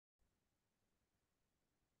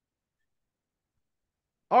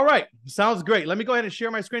All right. Sounds great. Let me go ahead and share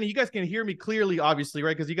my screen. You guys can hear me clearly, obviously,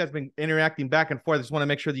 right? Because you guys have been interacting back and forth. I just want to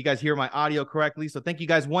make sure that you guys hear my audio correctly. So thank you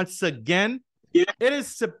guys once again. Yeah. It is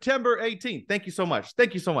September 18th. Thank you so much.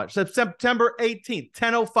 Thank you so much. So September 18th,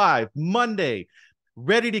 10:05, Monday.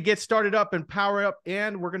 Ready to get started up and power up.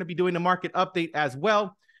 And we're going to be doing a market update as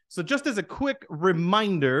well. So just as a quick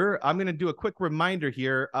reminder, I'm going to do a quick reminder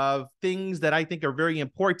here of things that I think are very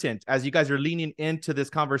important as you guys are leaning into this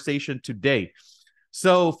conversation today.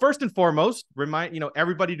 So first and foremost, remind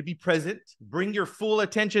everybody to be present, bring your full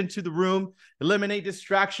attention to the room, eliminate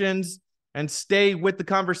distractions, and stay with the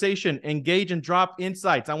conversation, engage and drop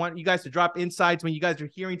insights. I want you guys to drop insights when you guys are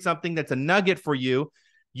hearing something that's a nugget for you.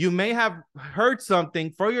 You may have heard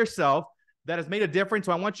something for yourself that has made a difference.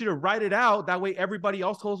 So I want you to write it out. That way everybody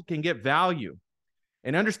else can get value.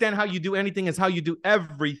 And understand how you do anything is how you do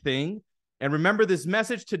everything. And remember, this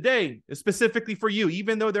message today is specifically for you.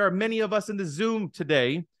 Even though there are many of us in the Zoom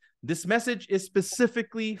today, this message is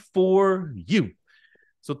specifically for you.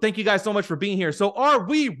 So thank you guys so much for being here. So are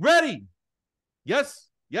we ready? Yes,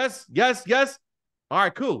 yes, yes, yes. All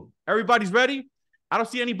right, cool. Everybody's ready? I don't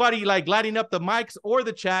see anybody like lighting up the mics or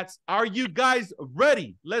the chats. Are you guys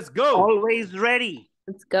ready? Let's go. Always ready.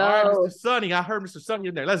 Let's go. All right, Mr. Sonny. I heard Mr. Sonny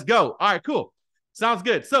in there. Let's go. All right, cool. Sounds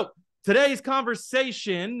good. So today's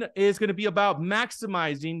conversation is going to be about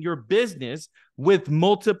maximizing your business with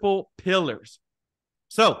multiple pillars.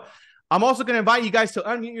 So I'm also going to invite you guys to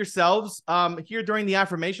unmute yourselves here during the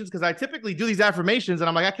affirmations, because I typically do these affirmations and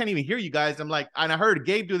I'm like, I can't even hear you guys. I'm like, and I heard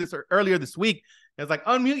Gabe do this earlier this week. It's like,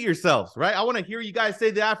 unmute yourselves, right? I want to hear you guys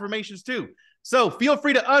say the affirmations too. So feel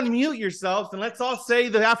free to unmute yourselves and let's all say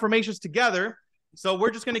the affirmations together. So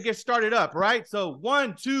we're just going to get started up, right? So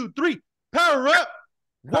 1, 2, 3, power up.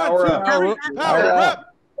 1, 2, 3, power up.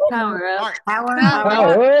 Power up. Right. Power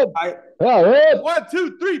up. Power up. 1,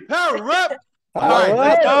 2, 3, power up. All Power right,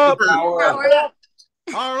 let's up. go. Power up.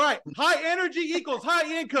 All right. High energy equals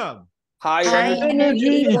high income. High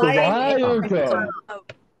Energy equals high income.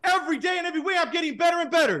 Every day and every way, I'm getting better and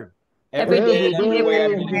better. Every day Every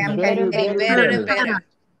day I'm getting better and better.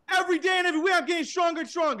 Every day and every way, I'm getting stronger and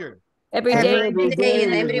stronger. Every day and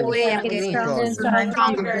every way I'm getting stronger and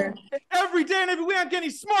stronger. Every day and every way, I'm getting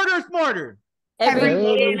smarter and smarter. Every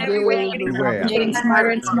day and every way I'm getting smarter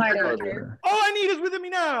and smarter. All I need is within me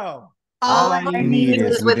now. All I need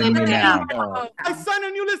is within me now. I sign a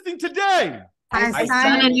new listing today. I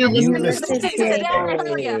sign a new listing today.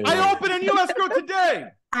 I open a new escrow today.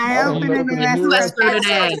 I open a new escrow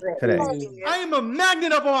today. I am a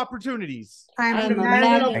magnet of opportunities. I'm a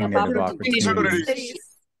magnet of opportunities.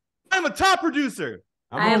 I'm a top producer.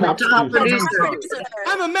 I am a top producer.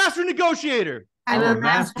 I'm a master negotiator. I'm a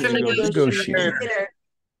master negotiator.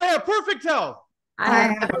 I have perfect health.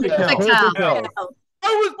 I have perfect health.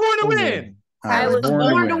 I was born to win. I was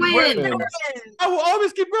born to win. I will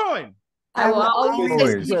always keep growing. I will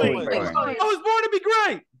always keep growing. growing. I was born to be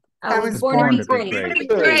great. I was born to be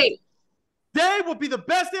great. Today will be the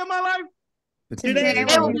best day of my life. Today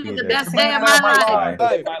will be the best day of my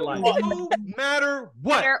life. No matter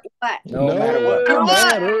what. No matter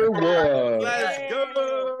what.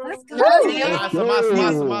 Let's go. Awesome.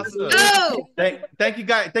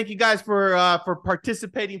 Thank you guys for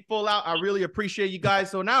participating full out. I really appreciate you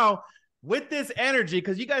guys. So now with this energy,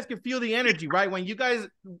 because you guys can feel the energy, right? When you guys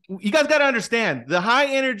got to understand the high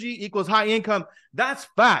energy equals high income. That's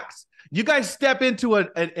facts. You guys step into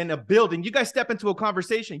a building, you guys step into a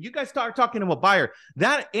conversation, you guys start talking to a buyer.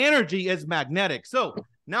 That energy is magnetic. So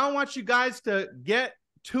now I want you guys to get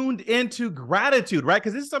tuned into gratitude, right?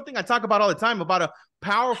 Because this is something I talk about all the time, about a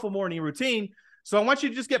powerful morning routine. So I want you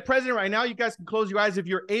to just get present right now. You guys can close your eyes if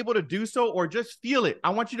you're able to do so, or just feel it. I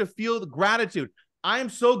want you to feel the gratitude. I am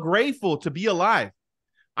so grateful to be alive.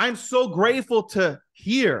 I'm so grateful to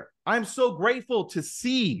hear. I'm so grateful to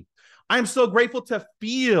see. I'm so grateful to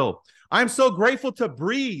feel. I'm so grateful to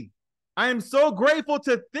breathe. I am so grateful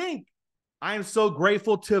to think. I am so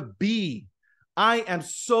grateful to be. I am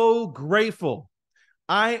so grateful.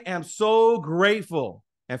 I am so grateful.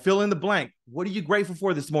 And fill in the blank. What are you grateful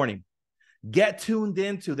for this morning? Get tuned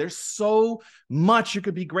into. There's so much you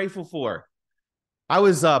could be grateful for. I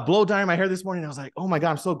was blow drying my hair this morning. I was like, oh my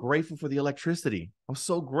God, I'm so grateful for the electricity. I'm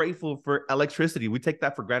so grateful for electricity. We take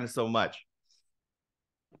that for granted so much.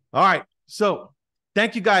 All right. So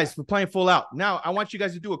thank you guys for playing full out. Now, I want you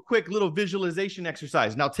guys to do a quick little visualization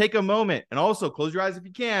exercise. Now, take a moment and also close your eyes if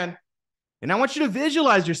you can. And I want you to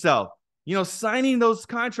visualize yourself, signing those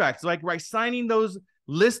contracts, like signing those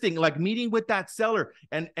listing, like meeting with that seller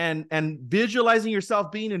and visualizing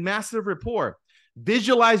yourself being in massive rapport.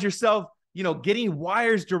 Visualize yourself, getting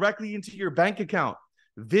wires directly into your bank account.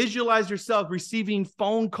 Visualize yourself receiving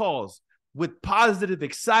phone calls with positive,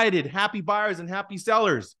 excited, happy buyers and happy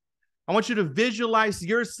sellers. I want you to visualize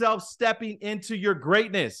yourself stepping into your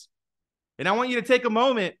greatness. And I want you to take a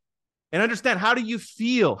moment and understand, how do you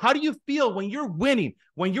feel? How do you feel when you're winning,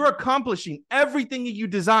 when you're accomplishing everything that you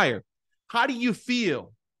desire? How do you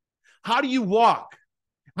feel? How do you walk?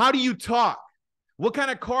 How do you talk? What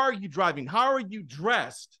kind of car are you driving? How are you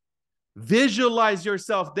dressed? Visualize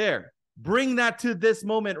yourself there. Bring that to this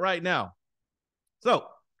moment right now. So,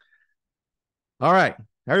 all right,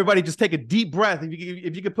 everybody just take a deep breath.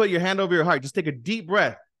 If you could put your hand over your heart, just take a deep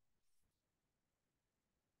breath.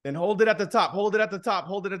 And hold it at the top, hold it at the top,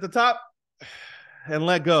 hold it at the top, and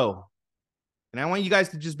let go. And I want you guys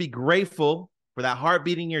to just be grateful for that heart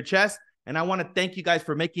beating in your chest. And I want to thank you guys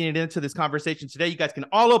for making it into this conversation today. You guys can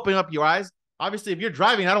all open up your eyes. Obviously, if you're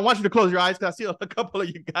driving, I don't want you to close your eyes because I see a couple of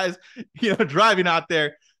you guys, driving out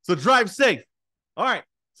there. So drive safe. All right.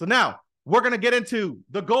 So now we're going to get into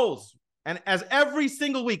the goals. And as every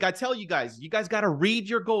single week, I tell you guys got to read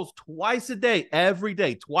your goals twice a day, every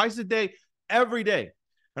day, twice a day, every day.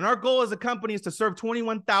 And our goal as a company is to serve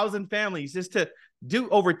 21,000 families, is to do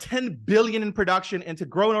over 10 billion in production and to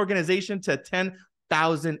grow an organization to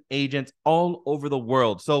 10,000 agents all over the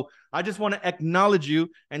world. So I just want to acknowledge you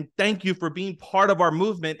and thank you for being part of our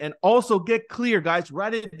movement. And also get clear, guys,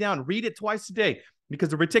 write it down, read it twice a day, because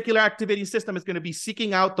the reticular activating system is going to be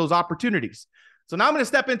seeking out those opportunities. So now I'm going to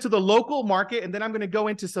step into the local market, and then I'm going to go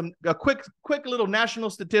into some quick little national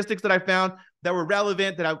statistics that I found that were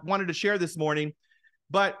relevant that I wanted to share this morning.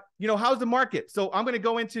 But, how's the market? So I'm going to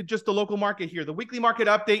go into just the local market here. The weekly market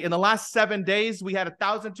update: in the last 7 days, we had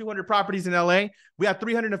 1,200 properties in LA. We had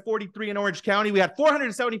 343 in Orange County. We had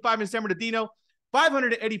 475 in San Bernardino,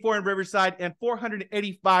 584 in Riverside, and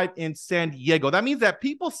 485 in San Diego. That means that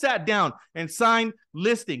people sat down and signed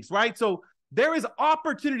listings, right? So there is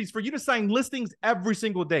opportunities for you to sign listings every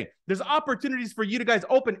single day. There's opportunities for you to guys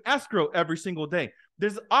open escrow every single day.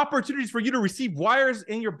 There's opportunities for you to receive wires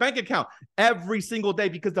in your bank account every single day,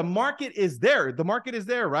 because the market is there. The market is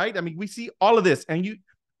there, right? I mean, we see all of this. And you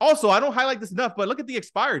also, I don't highlight this enough, but look at the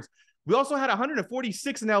expireds. We also had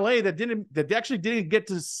 146 in LA that actually didn't get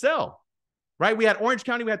to sell, right? We had Orange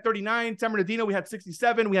County, we had 39, San Bernardino, we had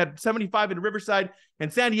 67, we had 75 in Riverside,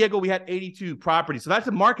 and San Diego, we had 82 properties. So that's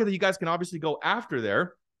a market that you guys can obviously go after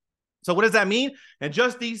there. So what does that mean? And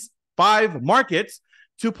just these 5 markets,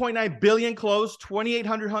 2.9 billion closed,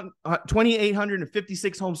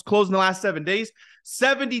 2,856 homes closed in the last 7 days,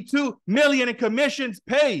 72 million in commissions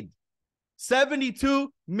paid.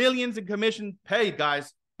 72 million in commission paid,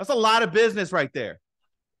 guys. That's a lot of business right there.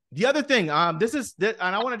 The other thing, and I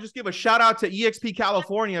want to just give a shout out to eXp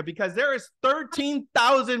California, because there is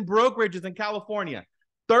 13,000 brokerages in California.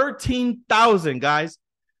 13,000, guys.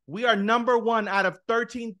 We are number 1 out of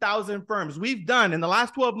 13,000 firms. We've done in the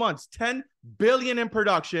last 12 months, 10 billion in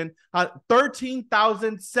production,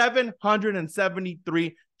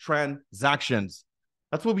 13,773 transactions.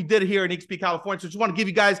 That's what we did here in eXp California. So just want to give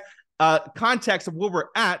you guys context of where we're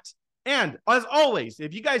at. And as always,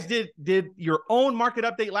 if you guys did your own market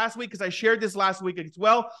update last week, because I shared this last week as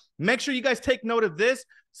well, make sure you guys take note of this,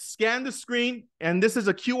 scan the screen, and this is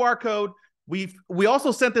a QR code. We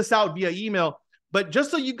also sent this out via email, but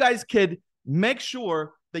just so you guys could make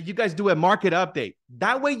sure that you guys do a market update.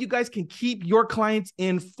 That way you guys can keep your clients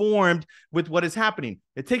informed with what is happening.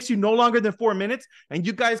 It takes you no longer than 4 minutes, and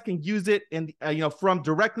you guys can use it in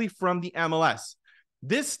directly from the MLS.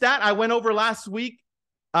 This stat I went over last week.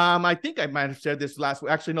 I think I might have shared this last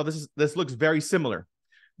week. Actually, no, this looks very similar.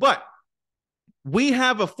 But we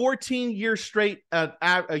have a 14-year straight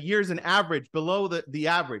years in average below the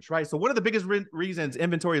average, right? So one of the biggest reasons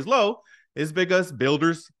inventory is low is because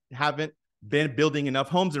builders haven't been building enough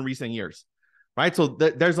homes in recent years, right? So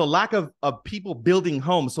there's a lack of people building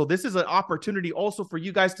homes. So this is an opportunity also for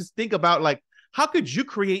you guys to think about, like, how could you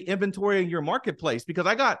create inventory in your marketplace? Because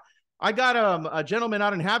I got a gentleman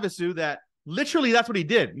out in Havasu that literally that's what he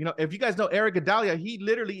did. If you guys know Eric Adalia, he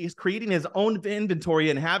literally is creating his own inventory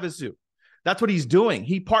in Havasu. That's what he's doing.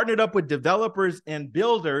 He partnered up with developers and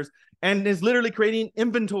builders and is literally creating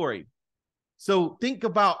inventory. So think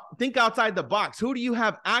outside the box. Who do you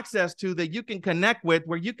have access to that you can connect with,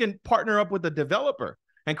 where you can partner up with a developer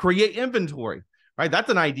and create inventory, right?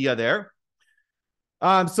 That's an idea there.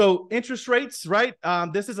 So interest rates, right?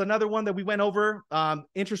 This is another one that we went over.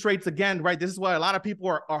 Interest rates again, right? This is why a lot of people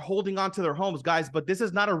are holding on to their homes, guys, but this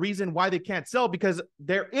is not a reason why they can't sell, because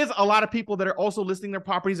there is a lot of people that are also listing their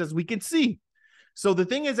properties, as we can see. So the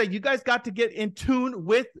thing is that you guys got to get in tune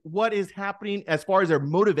with what is happening as far as their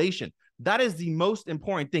motivation. That is the most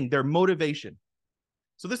important thing, their motivation.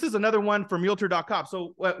 So this is another one from Realtor.com.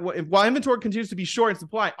 So while inventory continues to be short in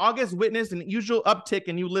supply, August witnessed an usual uptick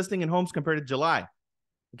in new listing in homes compared to July.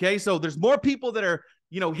 Okay, so there's more people that are,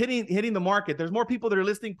 hitting the market. There's more people that are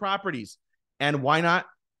listing properties. And why not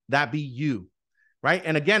that be you, right?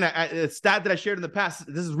 And again, a stat that I shared in the past,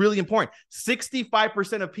 this is really important.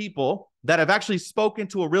 65% of people that have actually spoken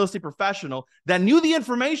to a real estate professional that knew the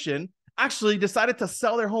information actually decided to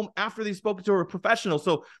sell their home after they spoke to a professional.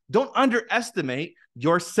 So don't underestimate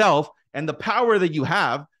yourself and the power that you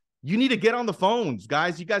have. You need to get on the phones,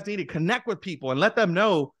 guys. You guys need to connect with people and let them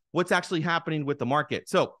know what's actually happening with the market.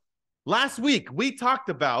 So last week, we talked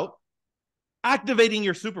about activating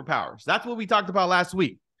your superpowers. That's what we talked about last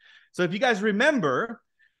week. So if you guys remember,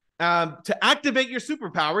 to activate your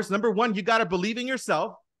superpowers, number one, you got to believe in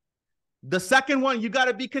yourself. The second one, you got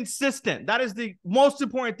to be consistent. That is the most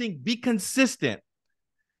important thing. Be consistent.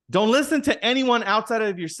 Don't listen to anyone outside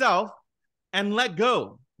of yourself, and let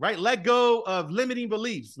go, right? Let go of limiting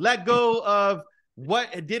beliefs. Let go of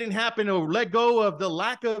what didn't happen, or let go of the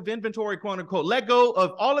lack of inventory, quote unquote. Let go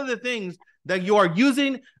of all of the things that you are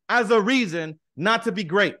using as a reason not to be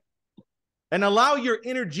great, and allow your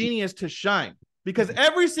inner genius to shine, because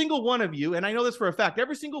every single one of you, and I know this for a fact,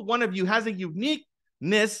 every single one of you has a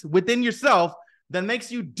uniqueness within yourself that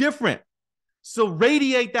makes you different. So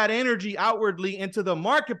radiate that energy outwardly into the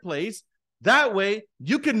marketplace. That way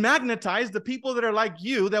you can magnetize the people that are like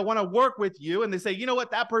you, that want to work with you. And they say, you know what?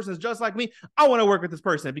 That person is just like me. I want to work with this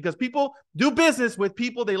person, because people do business with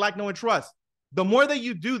people they like, know, and trust. The more that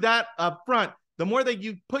you do that up front, the more that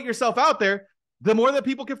you put yourself out there, the more that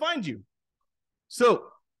people can find you. So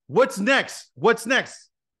what's next? What's next?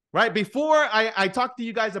 Right? Before I talk to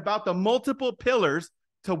you guys about the multiple pillars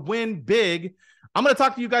to win big, I'm going to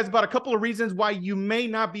talk to you guys about a couple of reasons why you may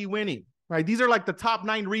not be winning. Right? These are like the top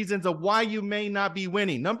 9 reasons of why you may not be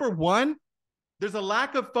winning. Number one, there's a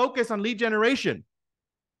lack of focus on lead generation.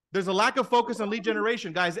 There's a lack of focus on lead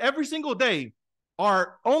generation. Guys, every single day,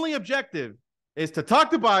 our only objective is to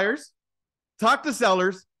talk to buyers, talk to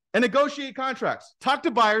sellers, and negotiate contracts. Talk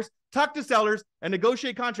to buyers, talk to sellers, and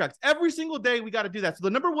negotiate contracts. Every single day, we got to do that. So the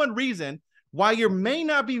number one reason why you may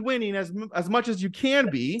not be winning as much as you can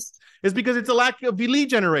be is because it's a lack of lead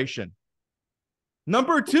generation.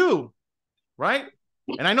 Number two, right?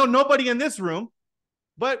 And I know nobody in this room,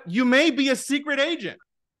 but you may be a secret agent.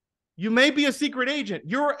 You may be a secret agent.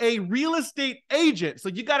 You're a real estate agent. So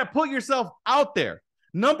you got to put yourself out there.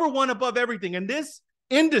 Number one above everything. In this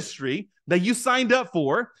industry that you signed up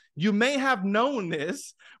for, you may have known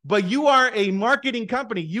this, but you are a marketing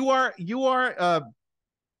company. You're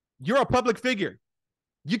a public figure.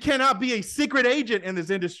 You cannot be a secret agent in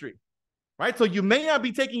this industry, right? So you may not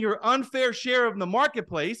be taking your unfair share of the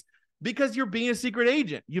marketplace because you're being a secret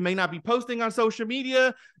agent. You may not be posting on social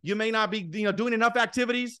media. You may not be, doing enough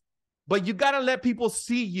activities, but you got to let people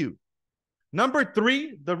see you. Number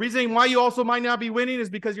three, the reason why you also might not be winning is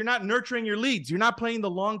because you're not nurturing your leads. You're not playing the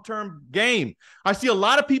long-term game. I see a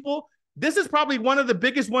lot of people. This is probably one of the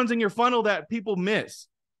biggest ones in your funnel that people miss,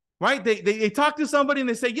 right? They talk to somebody and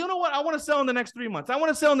they say, you know what? I want to sell in the next 3 months. I want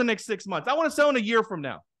to sell in the next 6 months. I want to sell in a year from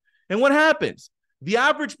now. And what happens? The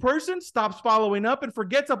average person stops following up and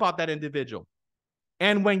forgets about that individual.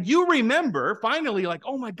 And when you remember, finally, like,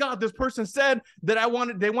 oh my God, this person said that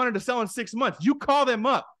they wanted to sell in 6 months. You call them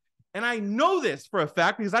up. And I know this for a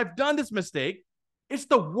fact because I've done this mistake. It's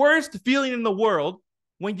the worst feeling in the world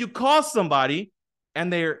when you call somebody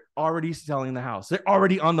and they're already selling the house. They're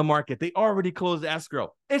already on the market. They already closed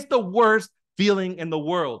escrow. It's the worst feeling in the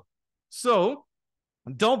world. So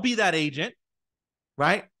don't be that agent,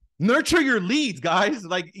 right? Nurture your leads, guys.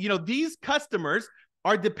 Like, these customers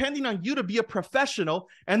are depending on you to be a professional,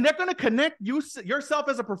 and they're going to connect yourself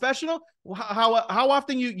as a professional. How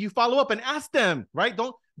often you follow up and ask them, right?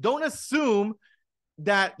 Don't assume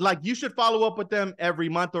that like you should follow up with them every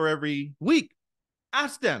month or every week.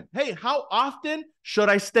 Ask them, hey, how often should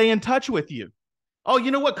I stay in touch with you? Oh,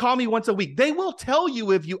 you know what? Call me once a week. They will tell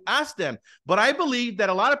you if you ask them. But I believe that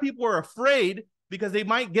a lot of people are afraid because they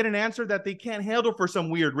might get an answer that they can't handle for some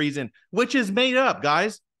weird reason, which is made up,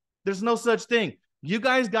 guys. There's no such thing. You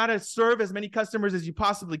guys got to serve as many customers as you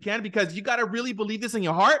possibly can, because you got to really believe this in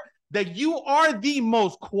your heart that you are the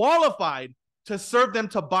most qualified to serve them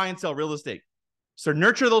to buy and sell real estate. So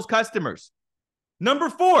nurture those customers. Number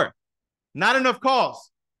 4, not enough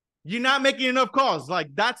calls. You're not making enough calls. Like,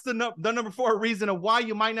 that's the number 4 reason of why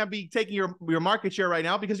you might not be taking your market share right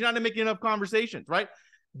now, because you're not making enough conversations, right?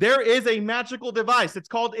 There is a magical device. It's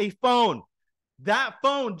called a phone. That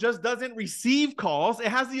phone just doesn't receive calls. It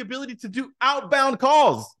has the ability to do outbound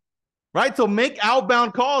calls, right? So make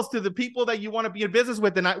outbound calls to the people that you want to be in business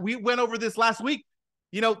with. And we went over this last week.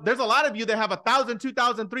 You know, there's a lot of you that have 1,000,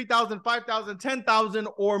 2,000, 3,000, 5,000, 10,000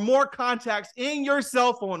 or more contacts in your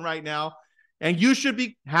cell phone right now, and you should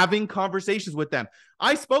be having conversations with them.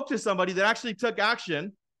 I spoke to somebody that actually took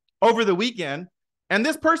action over the weekend, and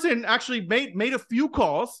this person actually made a few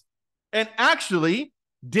calls and actually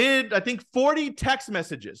did, I think, 40 text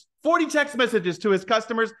messages to his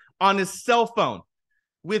customers on his cell phone.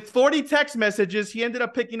 With 40 text messages, he ended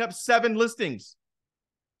up picking up 7 listings.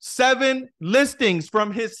 7 listings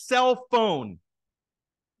from his cell phone.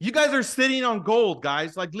 You guys are sitting on gold,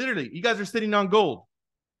 guys. Like literally, you guys are sitting on gold.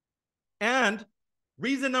 And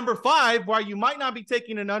reason number 5 why you might not be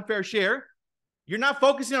taking an unfair share, you're not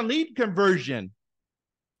focusing on lead conversion,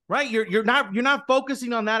 right? You're not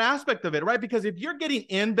focusing on that aspect of it, right? Because if you're getting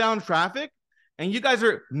inbound traffic and you guys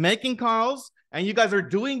are making calls and you guys are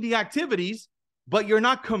doing the activities, but you're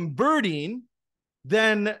not converting,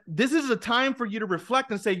 then this is a time for you to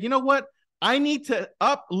reflect and say, you know what? I need to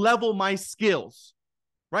up level my skills,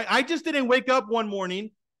 right? I just didn't wake up one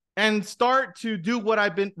morning and start to do what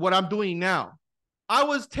I'm doing now. I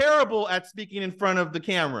was terrible at speaking in front of the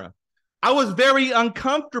camera. I was very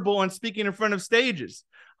uncomfortable on speaking in front of stages.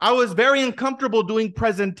 I was very uncomfortable doing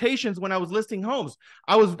presentations when I was listing homes.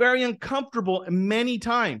 I was very uncomfortable many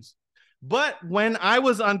times. But when I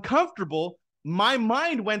was uncomfortable, my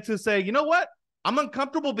mind went to say, you know what? I'm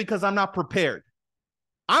uncomfortable because I'm not prepared.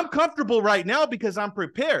 I'm comfortable right now because I'm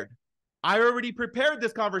prepared. I already prepared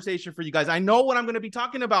this conversation for you guys. I know what I'm going to be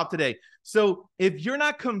talking about today. So if you're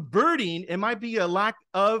not converting, it might be a lack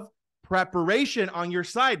of preparation on your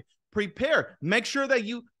side. Prepare. Make sure that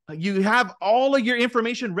you have all of your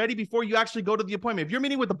information ready before you actually go to the appointment. If you're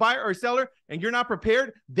meeting with a buyer or a seller and you're not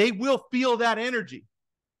prepared, they will feel that energy.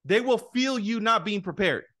 They will feel you not being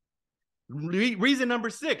prepared. Reason number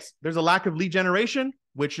 6, there's a lack of lead generation,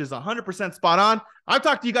 which is 100% spot on. I've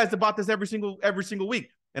talked to you guys about this every single week.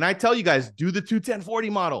 And I tell you guys, do the 2-10-40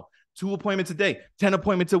 model, 2 appointments a day, 10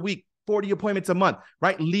 appointments a week, 40 appointments a month,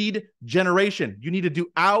 right? Lead generation. You need to do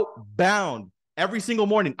outbound every single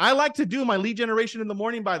morning. I like to do my lead generation in the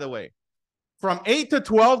morning, by the way. From 8 to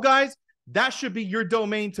 12, guys, that should be your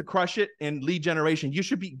domain to crush it in lead generation. You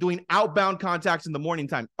should be doing outbound contacts in the morning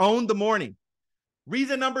time. Own the morning.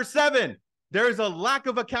 Reason number 7, there's a lack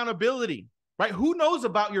of accountability, right? Who knows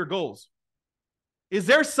about your goals? Is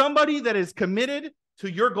there somebody that is committed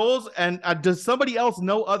to your goals, and does somebody else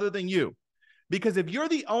know other than you? Because if you're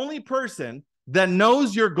the only person that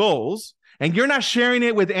knows your goals and you're not sharing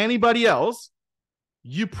it with anybody else,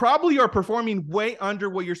 you probably are performing way under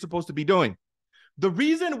what you're supposed to be doing. The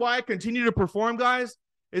reason why I continue to perform, guys,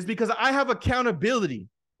 is because I have accountability.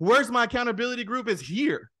 Where's my accountability group? Is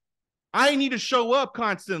here. I need to show up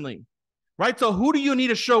constantly, right? So who do you need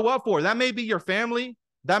to show up for? That may be your family.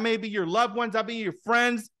 That may be your loved ones. That may be your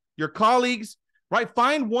friends, your colleagues, right?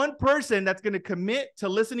 Find one person that's going to commit to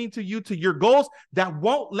listening to you, to your goals, that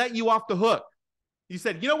won't let you off the hook. You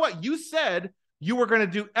said, you know what? You said you were going to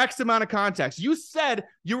do X amount of contacts. You said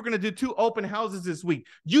you were going to do 2 open houses this week.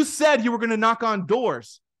 You said you were going to knock on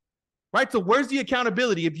doors, right? So where's the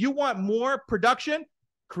accountability? If you want more production,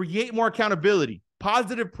 create more accountability,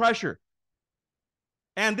 positive pressure.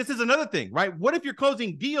 And this is another thing, right? What if you're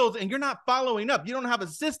closing deals and you're not following up? You don't have a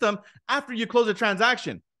system after you close a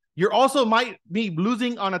transaction. You're also might be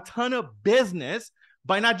losing on a ton of business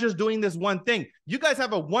by not just doing this one thing. You guys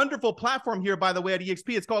have a wonderful platform here, by the way, at EXP.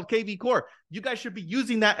 It's called KV Core. You guys should be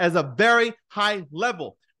using that as a very high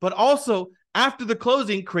level. But also, after the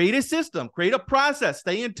closing, create a system, create a process,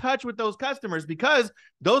 stay in touch with those customers, because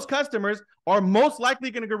those customers are most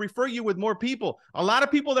likely going to refer you with more people. A lot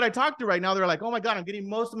of people that I talk to right now, they're like, oh my God, I'm getting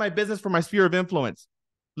most of my business from my sphere of influence.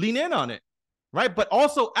 Lean in on it, right? But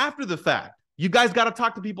also after the fact, you guys got to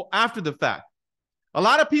talk to people after the fact. A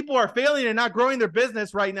lot of people are failing and not growing their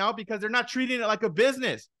business right now because they're not treating it like a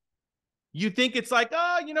business. You think it's like,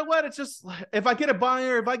 oh, you know what? It's just, if I get a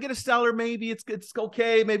buyer, if I get a seller, maybe it's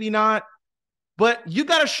okay, maybe not. But you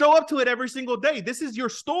got to show up to it every single day. This is your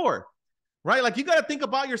store, right? Like, you got to think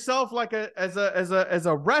about yourself like as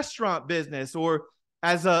a restaurant business, or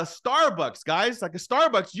as a Starbucks, guys. Like a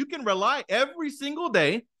Starbucks, you can rely every single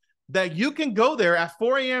day that you can go there at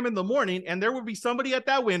 4 a.m. in the morning and there will be somebody at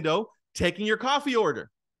that window taking your coffee order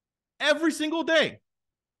every single day.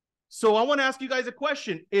 So I want to ask you guys a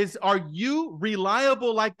question: are you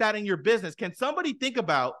reliable like that in your business? Can somebody think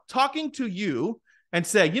about talking to you and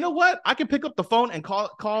say, you know what? I can pick up the phone and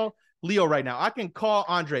call Leo right now. I can call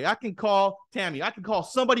Andre. I can call Tammy. I can call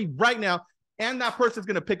somebody right now, and that person's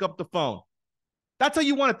going to pick up the phone. That's how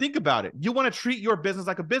you want to think about it. You want to treat your business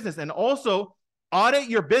like a business. And also, Audit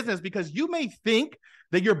your business, because you may think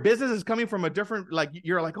that your business is coming from a different, like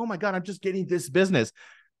you're like, oh my God, I'm just getting this business.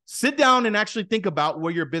 Sit down and actually think about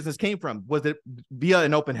where your business came from. Was it via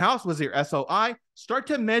an open house? Was it your SOI? Start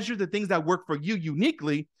to measure the things that work for you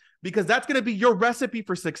uniquely, because that's going to be your recipe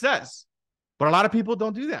for success. But a lot of people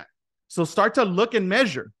don't do that. So start to look and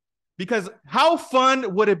measure, because how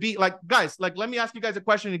fun would it be? Like, guys, like, let me ask you guys a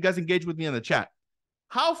question. You guys engage with me in the chat.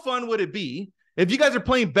 How fun would it be if you guys are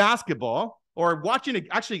playing basketball or watching a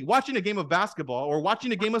game of basketball or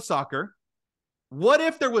watching a game of soccer? What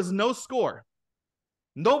if there was no score?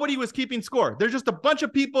 Nobody was keeping score. There's just a bunch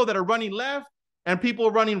of people that are running left and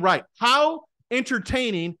people running right. How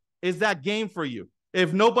entertaining is that game for you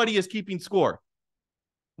if nobody is keeping score?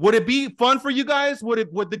 Would it be fun for you guys? Would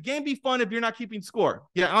the game be fun if you're not keeping score?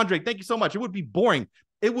 Yeah, Andre, thank you so much. It would be boring.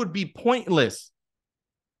 It would be pointless.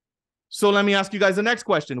 So let me ask you guys the next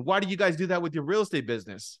question. Why do you guys do that with your real estate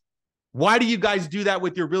business? Why do you guys do that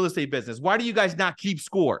with your real estate business? Why do you guys not keep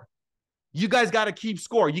score? You guys got to keep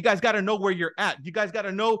score. You guys got to know where you're at. You guys got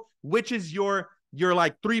to know which is your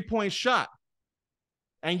like 3-point shot.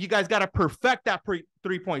 And you guys got to perfect that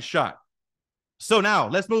 3-point shot. So now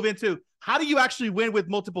let's move into, how do you actually win with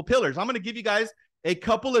multiple pillars? I'm going to give you guys a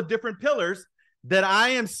couple of different pillars that I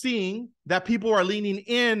am seeing that people are leaning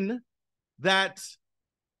in, that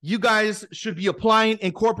you guys should be applying,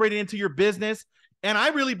 incorporating into your business. And I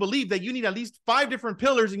really believe that you need at least 5 different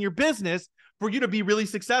pillars in your business for you to be really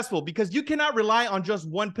successful, because you cannot rely on just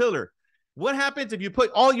one pillar. What happens if you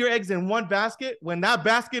put all your eggs in one basket? When that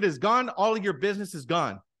basket is gone, all of your business is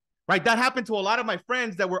gone, right? That happened to a lot of my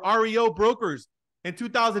friends that were REO brokers in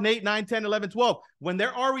 2008, 9, 10, 11, 12. When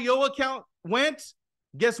their REO account went,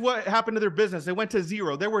 guess what happened to their business? It went to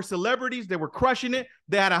zero. They were celebrities. They were crushing it.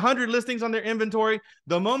 They had 100 listings on their inventory.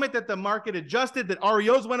 The moment that the market adjusted, that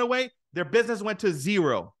REOs went away, their business went to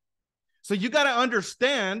zero. So you got to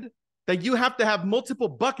understand that you have to have multiple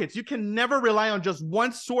buckets. You can never rely on just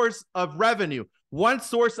one source of revenue, one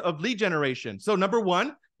source of lead generation. So number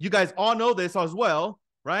one, you guys all know this as well,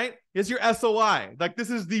 right? Is your SOI. Like, this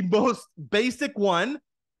is the most basic one,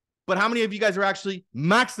 but how many of you guys are actually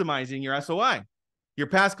maximizing your SOI? Your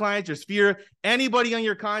past clients, your sphere, anybody on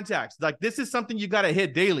your contacts. Like, this is something you got to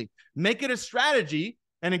hit daily. Make it a strategy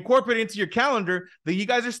and incorporate it into your calendar that you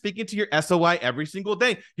guys are speaking to your SOI every single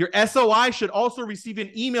day. Your SOI should also receive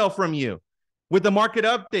an email from you with the market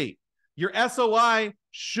update. Your SOI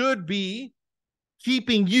should be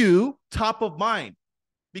keeping you top of mind,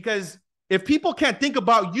 because if people can't think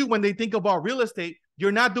about you when they think about real estate,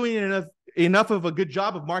 you're not doing enough of a good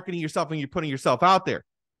job of marketing yourself and you're putting yourself out there.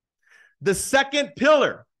 The second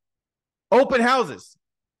pillar, open houses.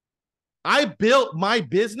 I built my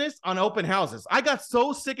business on open houses. I got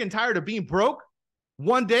so sick and tired of being broke.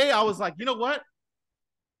 One day I was like, you know what?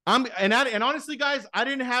 And honestly, guys, I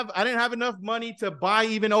didn't have enough money to buy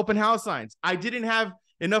even open house signs. I didn't have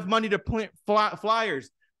enough money to print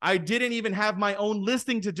flyers. I didn't even have my own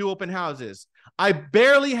listing to do open houses. I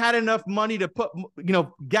barely had enough money to put,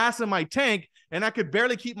 gas in my tank, and I could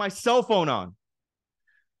barely keep my cell phone on.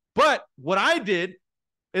 But what I did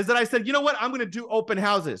is that I said, you know what? I'm going to do open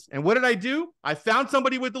houses. And what did I do? I found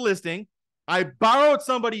somebody with the listing. I borrowed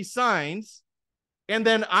somebody's signs. And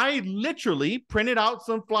then I literally printed out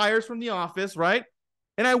some flyers from the office, right?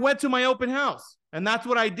 And I went to my open house. And that's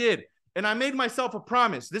what I did. And I made myself a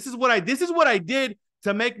promise. This is what I did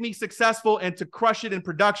to make me successful and to crush it in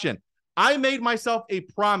production. I made myself a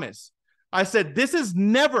promise. I said, this is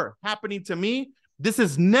never happening to me. This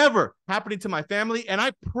is never happening to my family. And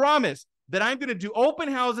I promise that I'm going to do open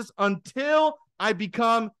houses until I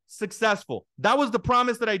become successful. That was the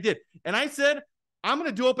promise that I did. And I said, I'm going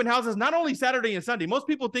to do open houses not only Saturday and Sunday. Most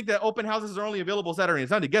people think that open houses are only available Saturday and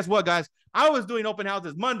Sunday. Guess what, guys? I was doing open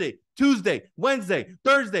houses Monday, Tuesday, Wednesday,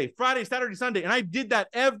 Thursday, Friday, Saturday, Sunday. And I did that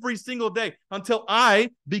every single day until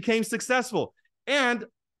I became successful. And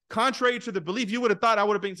contrary to the belief, you would have thought I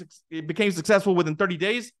would have became successful within 30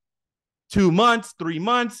 days, 2 months, 3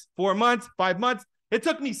 months, 4 months, 5 months. It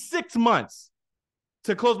took me 6 months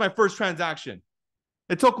to close my first transaction.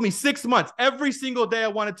 It took me 6 months. Every single day I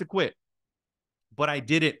wanted to quit. But I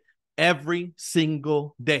did it every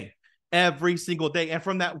single day. Every single day. And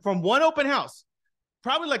from one open house,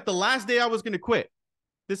 probably like the last day I was going to quit.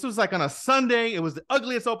 This was like on a Sunday. It was the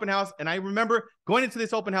ugliest open house. And I remember going into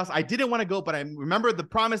this open house. I didn't want to go, but I remember the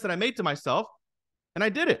promise that I made to myself. And I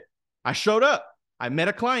did it. I showed up. I met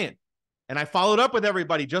a client. And I followed up with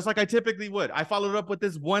everybody just like I typically would. I followed up with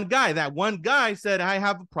this one guy. That one guy said, I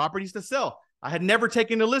have properties to sell. I had never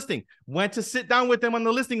taken a listing. Went to sit down with him on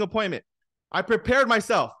the listing appointment. I prepared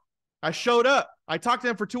myself. I showed up. I talked to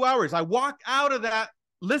him for 2 hours. I walked out of that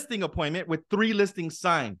listing appointment with 3 listings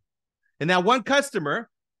signed. And that one customer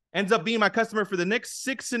ends up being my customer for the next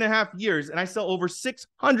 6.5 years. And I sell over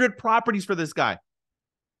 600 properties for this guy.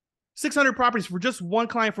 600 properties for just one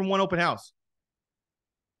client from one open house.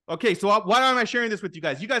 Okay, so why am I sharing this with you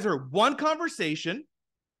guys? You guys are one conversation,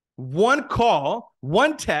 one call,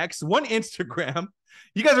 one text, one Instagram.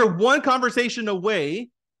 You guys are one conversation away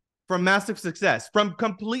from massive success, from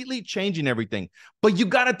completely changing everything. But you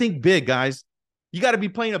got to think big, guys. You got to be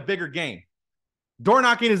playing a bigger game. Door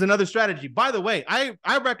knocking is another strategy. By the way,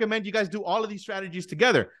 I recommend you guys do all of these strategies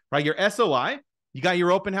together, right? Your SOI, you got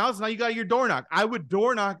your open house, now you got your door knock. I would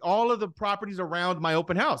door knock all of the properties around my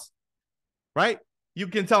open house, right? You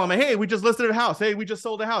can tell them, hey, we just listed a house. Hey, we just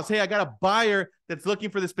sold a house. Hey, I got a buyer that's looking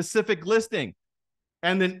for the specific listing.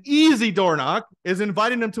 And then easy door knock is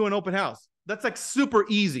inviting them to an open house. That's like super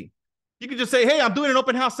easy. You can just say, hey, I'm doing an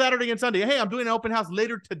open house Saturday and Sunday. Hey, I'm doing an open house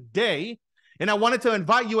later today, and I wanted to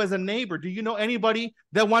invite you as a neighbor. Do you know anybody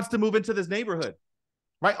that wants to move into this neighborhood?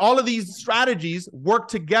 Right? All of these strategies work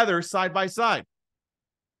together side by side.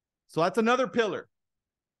 So that's another pillar.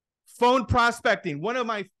 Phone prospecting, one of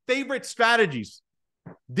my favorite strategies.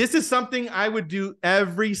 This is something I would do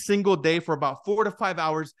every single day for about 4 to 5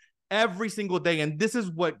 hours every single day. And this is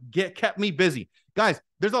what kept me busy. Guys,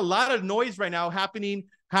 there's a lot of noise right now happening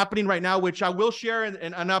right now, which I will share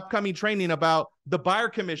in an upcoming training about the buyer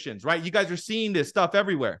commissions, right? You guys are seeing this stuff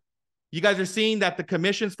everywhere. You guys are seeing that the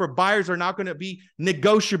commissions for buyers are not going to be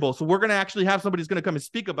negotiable. So we're going to actually have somebody who's going to come and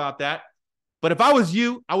speak about that. But if I was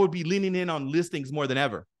you, I would be leaning in on listings more than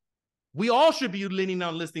ever. We all should be leaning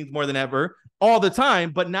on listings more than ever, all the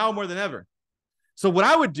time, but now more than ever. So what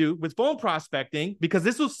I would do with phone prospecting, because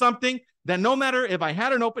this was something that no matter if I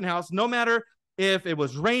had an open house, no matter if it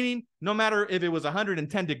was raining, no matter if it was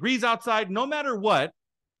 110 degrees outside, no matter what,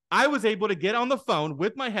 I was able to get on the phone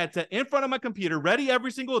with my headset in front of my computer, ready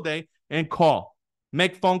every single day, and call,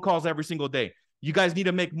 make phone calls every single day. You guys need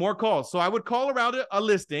to make more calls. So I would call around a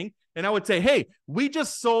listing and I would say, hey, we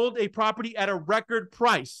just sold a property at a record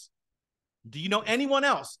price. Do you know anyone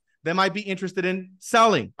else that might be interested in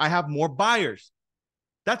selling? I have more buyers.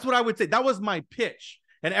 That's what I would say. That was my pitch.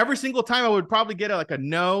 And every single time I would probably get a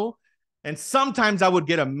no. And sometimes I would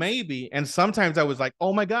get a maybe. And sometimes I was like,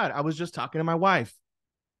 oh my God, I was just talking to my wife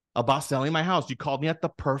about selling my house. You called me at the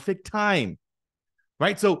perfect time,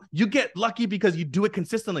 right? So you get lucky because you do it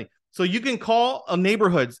consistently. So you can call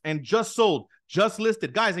neighborhoods and just sold, just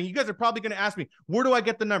listed. Guys, and you guys are probably going to ask me, where do I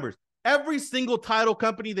get the numbers? Every single title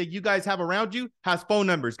company that you guys have around you has phone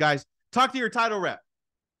numbers, guys. Talk to your title rep.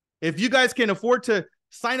 If you guys can afford to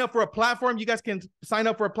sign up for a platform, you guys can sign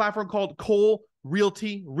up for a platform called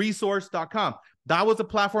realtyresource.com. That was a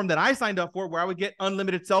platform that I signed up for where I would get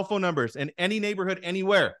unlimited cell phone numbers in any neighborhood,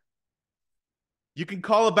 anywhere. You can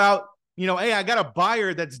call about, hey, I got a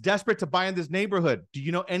buyer that's desperate to buy in this neighborhood. Do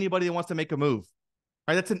you know anybody that wants to make a move?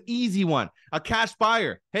 All right, that's an easy one. A cash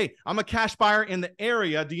buyer. Hey, I'm a cash buyer in the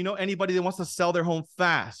area. Do you know anybody that wants to sell their home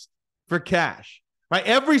fast for cash? Right?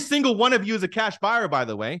 Every single one of you is a cash buyer, by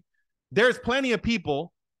the way. There's plenty of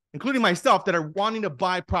people, including myself, that are wanting to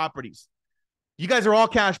buy properties. You guys are all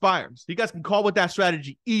cash buyers. You guys can call with that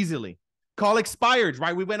strategy easily. Call expireds,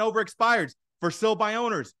 right? We went over expireds for sale by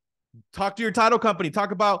owners. Talk to your title company.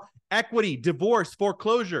 Talk about equity, divorce,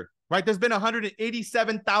 foreclosure, right? There's been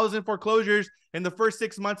 187,000 foreclosures in the first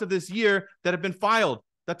 6 months of this year that have been filed.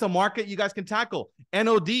 That's a market you guys can tackle.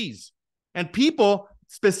 NODs and people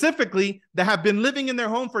specifically that have been living in their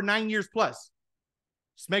home for 9 years plus.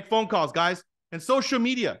 Just make phone calls, guys. And social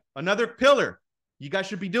media, another pillar. You guys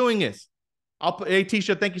should be doing this. Hey,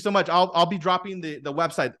 Tisha, thank you so much. I'll be dropping the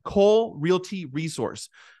website, Cole Realty Resource.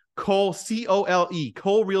 Cole, C-O-L-E,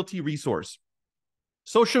 Cole Realty Resource.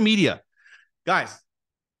 Social media. Guys,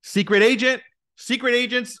 secret agent. Secret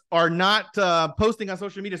agents are not posting on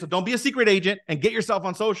social media, so don't be a secret agent and get yourself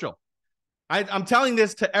on social. I'm telling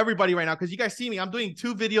this to everybody right now because you guys see me. I'm doing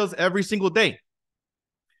 2 videos every single day.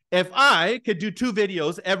 If I could do 2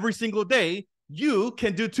 videos every single day, you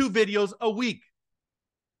can do 2 videos a week.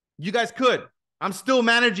 You guys could. I'm still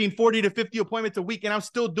managing 40 to 50 appointments a week, and I'm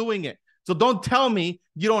still doing it. So don't tell me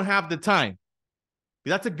you don't have the time.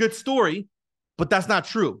 That's a good story, but that's not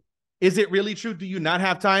true. Is it really true? Do you not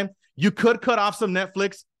have time? You could cut off some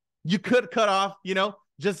Netflix. You could cut off,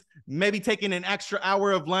 just maybe taking an extra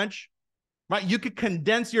hour of lunch, right? You could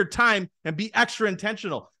condense your time and be extra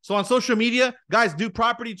intentional. So on social media, guys, do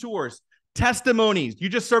property tours, testimonies. You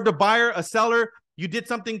just served a buyer, a seller. You did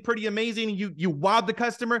something pretty amazing. You wowed the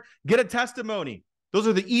customer. Get a testimony. Those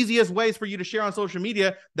are the easiest ways for you to share on social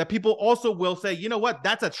media that people also will say, you know what?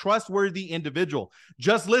 That's a trustworthy individual.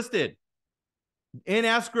 Just listed, in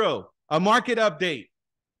escrow, a market update,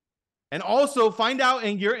 And also find out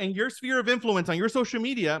in your sphere of influence on your social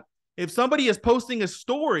media, if somebody is posting a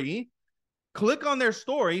story, click on their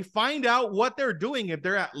story, find out what they're doing. If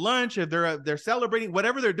they're at lunch, if they're celebrating,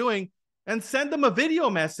 whatever they're doing, and send them a video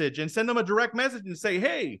message and send them a direct message and say,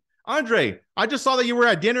 hey, Andre, I just saw that you were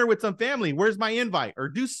at dinner with some family. Where's my invite? Or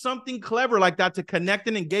do something clever like that to connect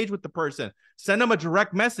and engage with the person. Send them a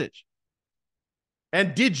direct message.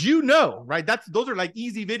 And did you know, right? Those are like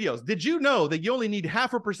easy videos. Did you know that you only need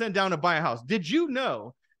 0.5% down to buy a house? Did you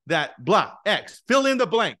know that blah, X, fill in the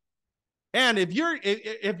blank? And if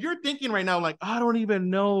you're thinking right now, like, I don't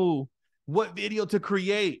even know what video to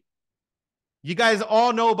create. You guys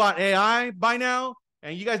all know about AI by now.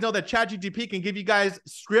 And you guys know that ChatGPT can give you guys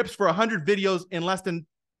scripts for 100 videos in less than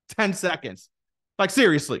 10 seconds. Like,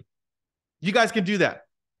 seriously, you guys can do that.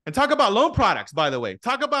 And talk about loan products, by the way.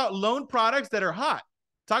 Talk about loan products that are hot.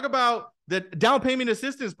 Talk about the down payment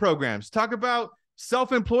assistance programs. Talk about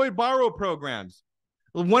self-employed borrow programs.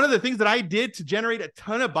 One of the things that I did to generate a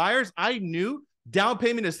ton of buyers, I knew down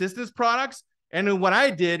payment assistance products. And then what I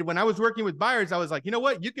did when I was working with buyers, I was like, you know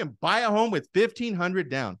what? You can buy a home with $1,500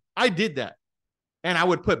 down. I did that. And I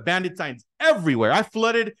would put bandit signs everywhere. I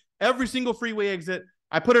flooded every single freeway exit.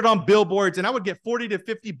 I put it on billboards, and I would get 40 to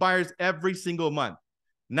 50 buyers every single month.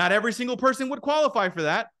 Not every single person would qualify for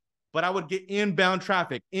that, but I would get inbound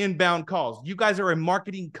traffic, inbound calls. You guys are a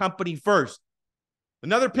marketing company first.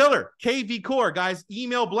 Another pillar, KV Core, guys,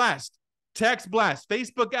 email blast, text blast,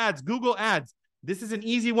 Facebook ads, Google ads. This is an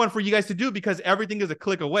easy one for you guys to do because everything is a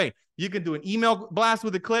click away. You can do an email blast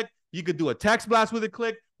with a click. You could do a text blast with a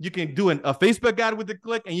click. You can do a Facebook ad with a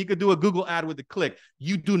click, and you could do a Google ad with a click.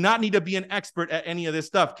 You do not need to be an expert at any of this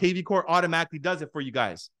stuff. KV Core automatically does it for you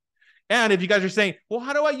guys. And if you guys are saying, well,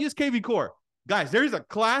 how do I use KV Core? Guys, there's a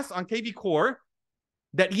class on KV Core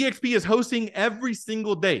that EXP is hosting every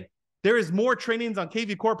single day. There is more trainings on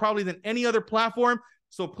KV Core probably than any other platform.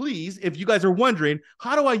 So please, if you guys are wondering,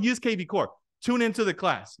 how do I use KV Core? Tune into the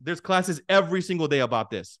class. There's classes every single day about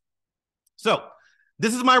this. So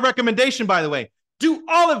this is my recommendation, by the way. Do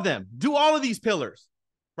all of them. Do all of these pillars,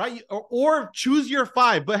 right? Or choose your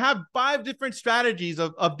 5, but have 5 different strategies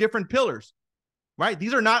of different pillars, right?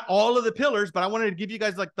 These are not all of the pillars, but I wanted to give you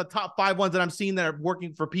guys like the top 5 ones that I'm seeing that are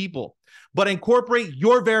working for people. But incorporate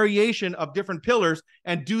your variation of different pillars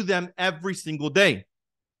and do them every single day.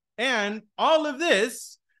 And all of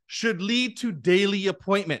this should lead to daily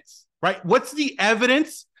appointments, right? What's the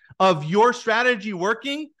evidence of your strategy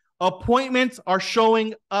working? Appointments are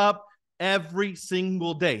showing up every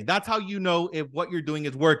single day. That's how you know if what you're doing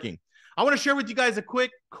is working. I want to share with you guys a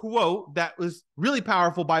quick quote that was really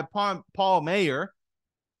powerful by Paul Mayer.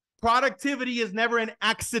 Productivity is never an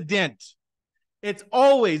accident. It's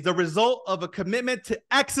always the result of a commitment to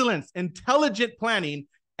excellence, intelligent planning,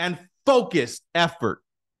 and focused effort.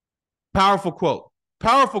 Powerful quote.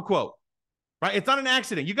 Powerful quote, right? It's not an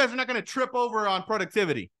accident. You guys are not going to trip over on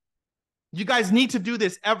productivity. You guys need to do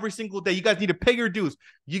this every single day. You guys need to pay your dues.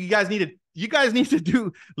 You guys need to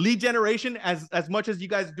do lead generation as much as you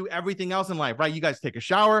guys do everything else in life, right? You guys take a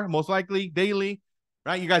shower, most likely daily,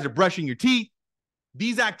 right? You guys are brushing your teeth.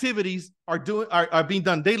 These activities are being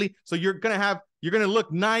done daily. So you're gonna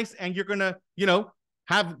look nice, and you're gonna,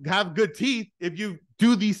 have good teeth if you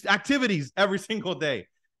do these activities every single day.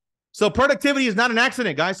 So productivity is not an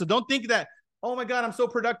accident, guys. So don't think that, oh my God, I'm so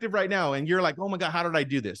productive right now, and you're like, oh my God, how did I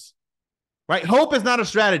do this? Right? Hope is not a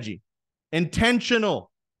strategy.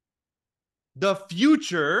 Intentional. The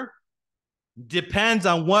future depends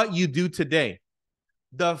on what you do today.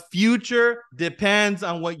 The future depends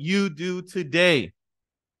on what you do today.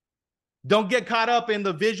 Don't get caught up in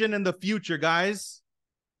the vision and the future, guys,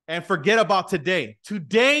 and forget about today.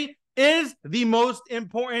 Today is the most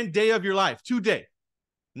important day of your life. Today.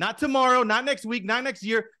 Not tomorrow, not next week, not next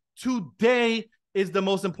year. Today is the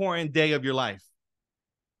most important day of your life.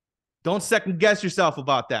 Don't second guess yourself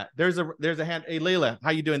about that. There's a hand. Hey, Layla, how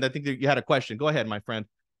you doing? I think you had a question. Go ahead, my friend.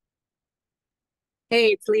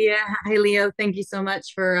 Hey, it's Leah. Hi, Leo. Thank you so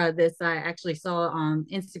much for this. I actually saw on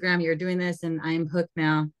Instagram you're doing this, and I'm hooked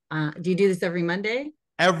now. Do you do this every Monday?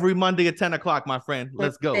 Every Monday at 10 o'clock, my friend.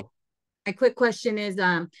 Let's go. My quick question is,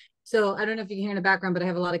 so I don't know if you can hear in the background, but I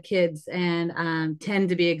have a lot of kids, and 10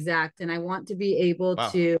 to be exact, and I want to be able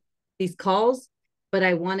to these calls, but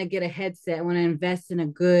I want to get a headset. I want to invest in a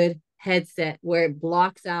good headset where it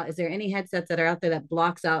blocks out. Is there any headsets that are out there that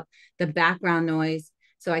blocks out the background noise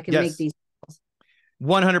so I can make these calls?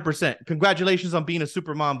 100%. Congratulations on being a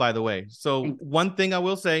super mom, by the way. So one thing I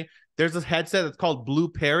will say, there's this headset that's called Blue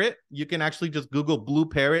Parrot. You can actually just Google Blue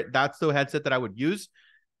Parrot. That's the headset that I would use.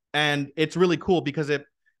 And it's really cool because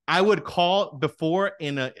I would call before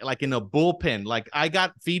in a bullpen. Like I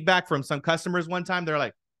got feedback from some customers one time. They're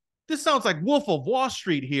like, this sounds like Wolf of Wall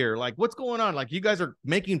Street here. Like, what's going on? Like, you guys are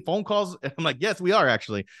making phone calls. And I'm like, yes, we are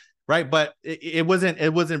actually. Right. But it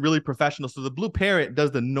wasn't really professional. So the Blue Parrot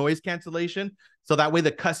does the noise cancellation. So that way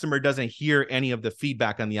the customer doesn't hear any of the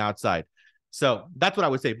feedback on the outside. So that's what I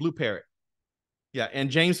would say. Blue Parrot. Yeah. And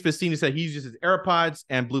James Festini said he uses AirPods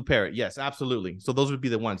and Blue Parrot. Yes, absolutely. So those would be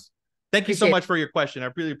the ones. Thank you so much for your question. I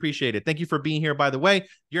really appreciate it. Thank you for being here, by the way.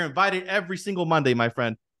 You're invited every single Monday, my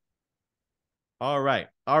friend. All right.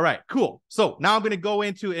 All right, cool. So now I'm going to go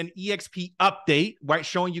into an EXP update, right?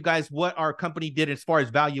 Showing you guys what our company did as far as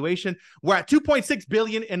valuation. We're at 2.6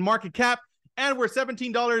 billion in market cap, and we're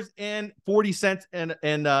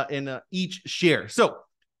 $17.40 in each share. So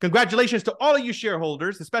congratulations to all of you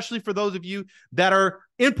shareholders, especially for those of you that are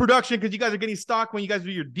in production, because you guys are getting stock when you guys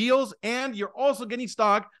do your deals, and you're also getting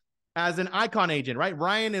stock as an Icon agent, right?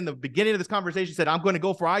 Ryan, in the beginning of this conversation, said, I'm going to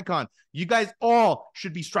go for Icon. You guys all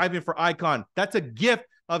should be striving for Icon. That's a gift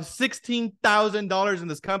of $16,000 in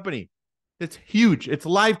this company. It's huge. It's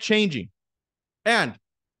life-changing. And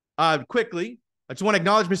quickly, I just want to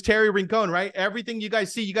acknowledge Miss Terry Rincon, right? Everything you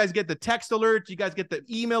guys see, you guys get the text alerts, you guys get the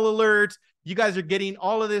email alerts, you guys are getting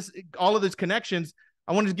all of these connections.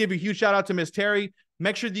 I wanted to give a huge shout out to Miss Terry.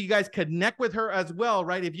 Make sure that you guys connect with her as well,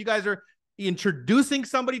 right? If you guys are introducing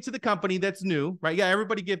somebody to the company that's new, right? Yeah,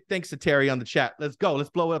 everybody give thanks to Terry on the chat. Let's go. Let's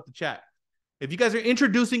blow up the chat. If you guys are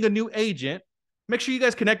introducing a new agent, make sure you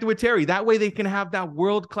guys connect with Terry. That way they can have that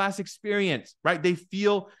world-class experience, right? They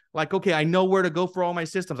feel like, okay, I know where to go for all my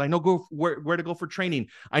systems. I know where to go for training.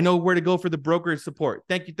 I know where to go for the brokerage support.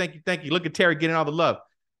 Thank you, thank you, thank you. Look at Terry getting all the love.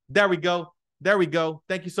 There we go. There we go.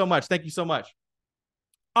 Thank you so much. Thank you so much.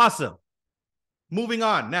 Awesome. Moving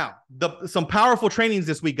on. Now, some powerful trainings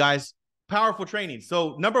this week, guys. Powerful training.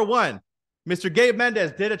 So number one, Mr. Gabe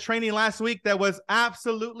Mendez did a training last week that was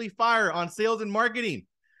absolutely fire on sales and marketing.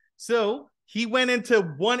 So he went into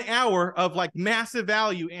 1 hour of like massive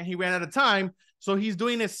value and he ran out of time. So he's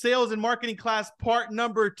doing a sales and marketing class part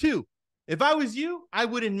number 2. If I was you, I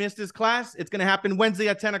wouldn't miss this class. It's going to happen Wednesday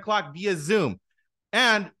at 10 o'clock via Zoom.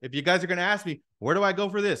 And if you guys are going to ask me, where do I go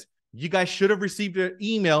for this? You guys should have received an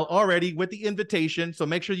email already with the invitation. So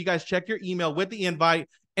make sure you guys check your email with the invite.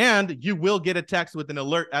 And you will get a text with an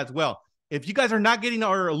alert as well. If you guys are not getting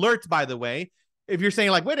our alerts, by the way, if you're saying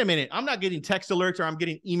like, wait a minute, I'm not getting text alerts or I'm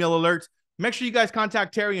getting email alerts, make sure you guys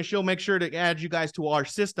contact Terry and she'll make sure to add you guys to our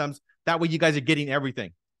systems. That way you guys are getting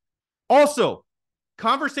everything. Also,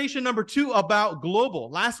 conversation number 2 about global.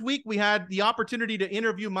 Last week, we had the opportunity to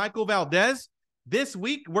interview Michael Valdez. This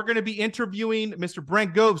week, we're going to be interviewing Mr.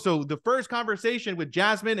 Brent Gove. So the first conversation with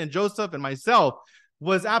Jasmine and Joseph and myself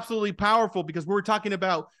was absolutely powerful because we're talking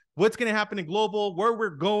about what's going to happen in global, where we're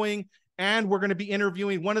going, and we're going to be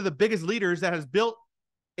interviewing one of the biggest leaders that has built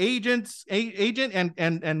agent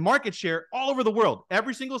and market share all over the world,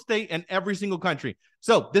 every single state and every single country.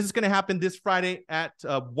 So this is going to happen this Friday at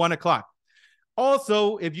 1 o'clock.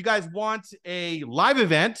 Also, if you guys want a live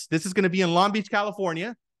event, this is going to be in Long Beach,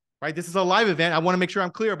 California, right? This is a live event. I want to make sure I'm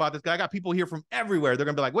clear about this. I got people here from everywhere. They're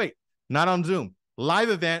going to be like, wait, not on Zoom. Live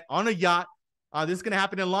event on a yacht. This is going to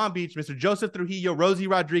happen in Long Beach. Mr. Joseph Trujillo, Rosie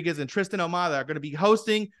Rodriguez, and Tristan Almada are going to be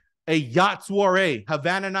hosting a yacht soiree,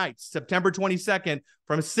 Havana Nights, September 22nd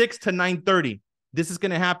from 6 to 9:30. This is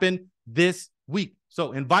going to happen this week.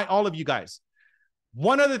 So invite all of you guys.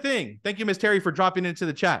 One other thing. Thank you, Ms. Terry, for dropping into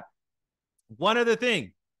the chat. One other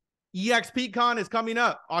thing. eXpcon is coming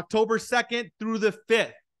up October 2nd through the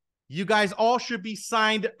 5th. You guys all should be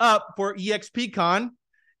signed up for eXpcon.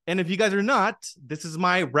 And if you guys are not, this is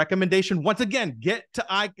my recommendation. Once again, get to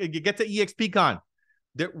eXpcon.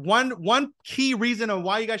 One key reason of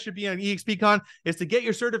why you guys should be on eXpcon is to get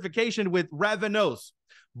your certification with revenos.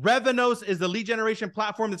 Revenos is the lead generation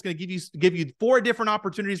platform that's going to give you 4 different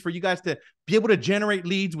opportunities for you guys to be able to generate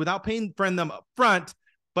leads without paying for them up front,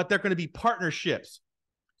 but they're going to be partnerships.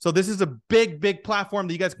 So this is a big platform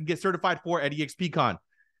that you guys can get certified for at eXpcon.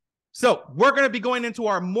 So we're going to be going into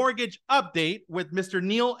our mortgage update with Mr.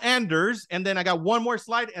 Neil Anders. And then I got one more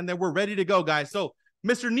slide and then we're ready to go, guys. So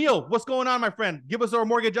Mr. Neil, what's going on, my friend? Give us our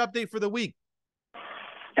mortgage update for the week.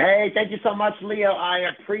 Hey, thank you so much, Leo.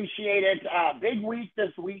 I appreciate it. Big week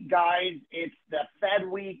this week, guys. It's the Fed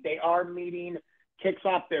week. They are meeting, kicks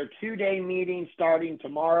off their 2-day meeting starting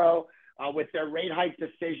tomorrow with their rate hike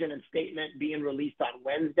decision and statement being released on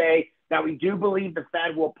Wednesday. Now, we do believe the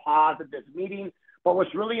Fed will pause at this meeting. But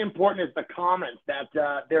what's really important is the comments that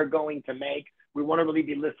they're going to make. We want to really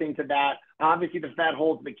be listening to that. Obviously, the Fed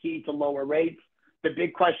holds the key to lower rates. The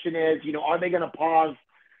big question is, are they going to pause,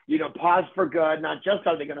 pause for good. Not just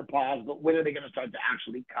are they going to pause, but when are they going to start to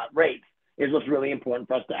actually cut rates is what's really important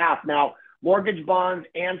for us to ask. Now, mortgage bonds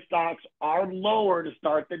and stocks are lower to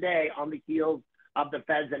start the day on the heels of the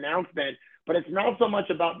Fed's announcement, but it's not so much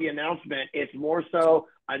about the announcement. It's more so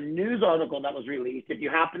a news article that was released. If you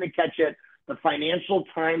happen to catch it, the Financial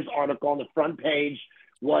Times article on the front page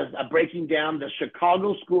was breaking down the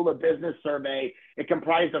Chicago School of Business survey. It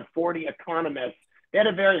comprised of 40 economists. They had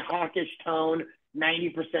a very hawkish tone,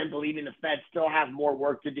 90% believing the Fed still has more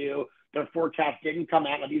work to do. Their forecast didn't come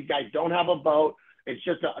out. Now, these guys don't have a vote. It's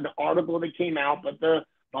just an article that came out, but the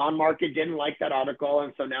bond market didn't like that article,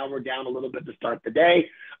 and so now we're down a little bit to start the day.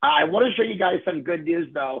 I want to show you guys some good news,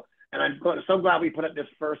 though, and I'm so glad we put up this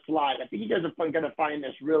first slide. I think you guys are going to find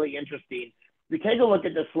this really interesting. If you take a look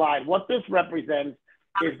at this slide, what this represents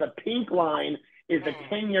is the pink line is the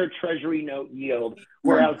 10-year Treasury note yield,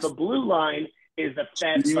 whereas the blue line is the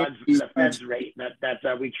Fed's rate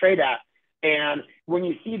that we trade at. And when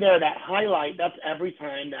you see there that highlight, that's every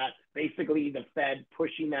time that basically the Fed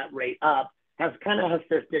pushing that rate up has kind of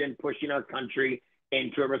assisted in pushing our country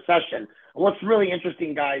into a recession. What's really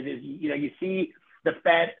interesting, guys, is you see the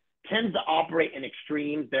Fed tends to operate in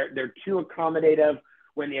extremes. They're too accommodative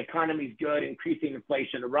when the economy's good, increasing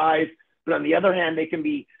inflation to rise. But on the other hand, they can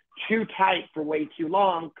be too tight for way too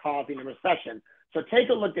long, causing a recession. So take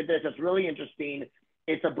a look at this. It's really interesting.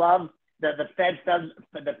 It's above the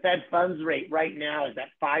Fed funds rate right now is at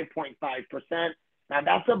 5.5%. Now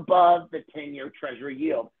that's above the 10-year Treasury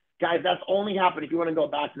yield. Guys, that's only happened, if you want to go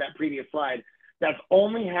back to that previous slide, that's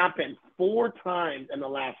only happened 4 times in the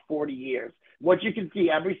last 40 years. What you can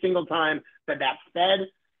see every single time that Fed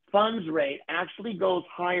funds rate actually goes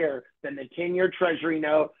higher than the 10-year Treasury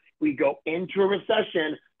note, we go into a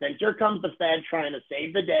recession, then here comes the Fed trying to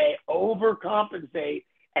save the day, overcompensate,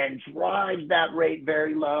 and drives that rate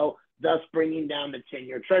very low, thus bringing down the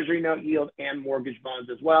 10-year Treasury note yield and mortgage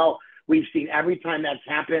bonds as well. We've seen every time that's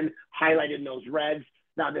happened, highlighted in those reds.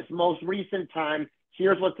 Now, this most recent time,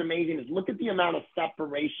 here's what's amazing is look at the amount of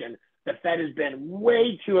separation. The Fed has been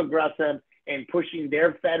way too aggressive in pushing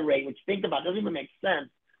their Fed rate, which think about, doesn't even make sense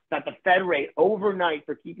that the Fed rate overnight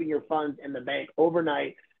for keeping your funds in the bank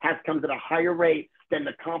overnight has come at a higher rate than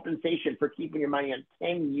the compensation for keeping your money in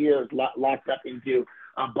 10 years locked up into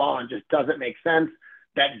a bond. Just doesn't make sense.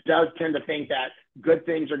 That does tend to think that good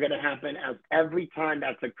things are going to happen, as every time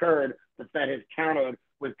that's occurred, the Fed has countered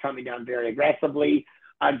with coming down very aggressively.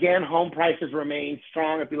 Again, home prices remain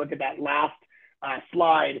strong. If you look at that last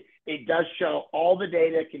slide, it does show all the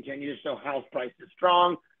data continue to show house prices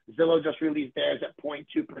strong. Zillow just released theirs at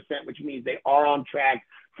 0.2%, which means they are on track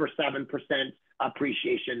for 7%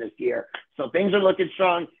 appreciation this year. So things are looking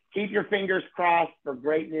strong. Keep your fingers crossed for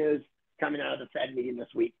great news coming out of the Fed meeting this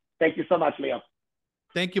week. Thank you so much, Leo.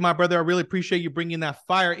 Thank you, my brother. I really appreciate you bringing that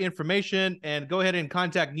fire information, and go ahead and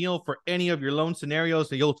contact Neil for any of your loan scenarios.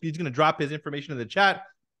 So he's going to drop his information in the chat.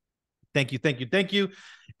 Thank you, thank you, thank you.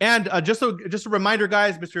 And just a reminder,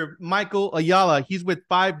 guys, Mr. Michael Ayala, he's with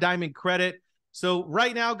 5 Diamond Credit. So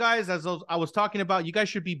right now, guys, as I was talking about, you guys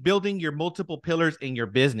should be building your multiple pillars in your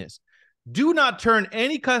business. Do not turn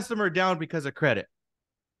any customer down because of credit,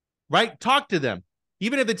 right? Talk to them.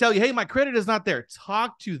 Even if they tell you, hey, my credit is not there,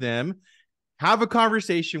 talk to them. Have a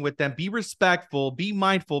conversation with them. Be respectful. Be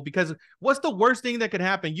mindful, because what's the worst thing that could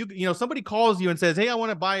happen? You know, somebody calls you and says, hey, I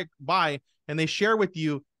want to buy, and they share with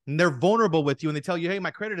you, and they're vulnerable with you, and they tell you, hey,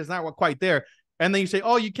 my credit is not quite there. And then you say,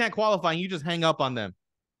 oh, you can't qualify, and you just hang up on them.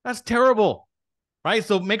 That's terrible, right?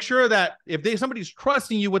 So make sure that if somebody's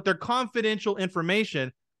trusting you with their confidential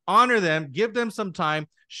information, honor them, give them some time,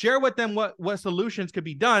 share with them what solutions could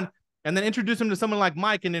be done, and then introduce them to someone like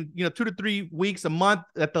Mike. And in 2 to 3 weeks, a month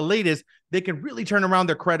at the latest, they can really turn around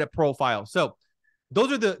their credit profile. So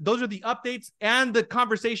those are the updates and the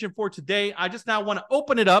conversation for today. I just now want to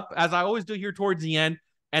open it up, as I always do here towards the end.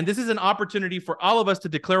 And this is an opportunity for all of us to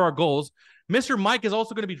declare our goals. Mr. Mike is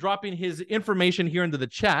also going to be dropping his information here into the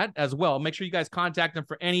chat as well. Make sure you guys contact him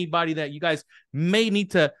for anybody that you guys may need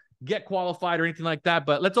to get qualified or anything like that.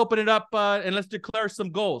 But let's open it up and let's declare some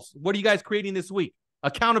goals. What are you guys creating this week?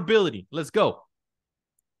 Accountability. Let's go.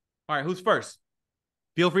 All right, who's first?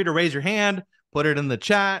 Feel free to raise your hand, put it in the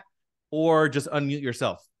chat, or just unmute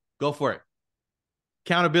yourself. Go for it.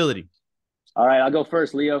 Accountability. All right, I'll go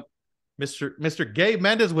first, Leo. Mr. Gabe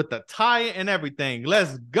Mendez with the tie and everything.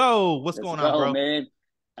 Let's go. What's going on, bro? Man.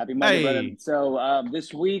 Happy Monday, brother. So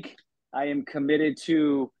this week, I am committed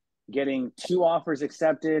to getting 2 offers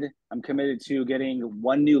accepted. I'm committed to getting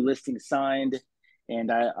 1 new listing signed. And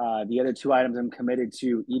the other 2 items, I'm committed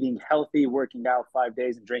to eating healthy, working out 5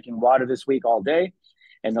 days, and drinking water this week all day.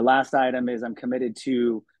 And the last item is I'm committed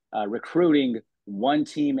to recruiting one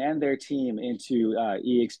team and their team into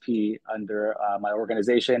EXP under my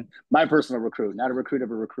organization. My personal recruit, not a recruit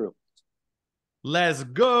of a recruit. Let's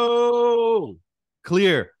go.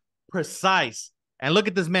 Clear, precise. And look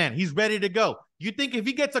at this man. He's ready to go. You think if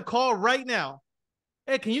he gets a call right now,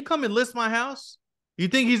 hey, can you come and list my house? You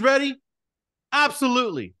think he's ready?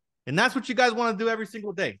 Absolutely. And that's what you guys want to do every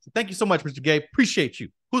single day. So thank you so much, Mr. Gabe. Appreciate you.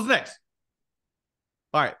 Who's next?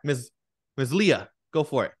 All right, Ms. Leah, go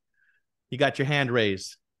for it. You got your hand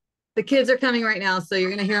raised. The kids are coming right now, so you're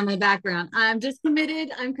going to hear in my background. I'm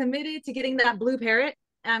committed to getting that blue parrot.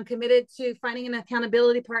 I'm committed to finding an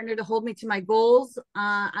accountability partner to hold me to my goals.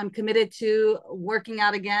 I'm committed to working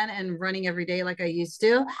out again and running every day like I used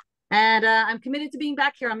to. And I'm committed to being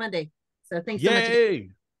back here on Monday. So thanks so much.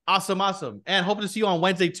 Awesome. And hoping to see you on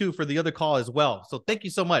Wednesday too for the other call as well. So thank you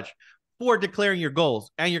so much for declaring your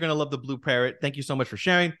goals. And you're going to love the blue parrot. Thank you so much for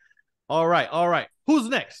sharing. All right. Who's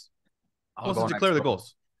next? Who wants to declare the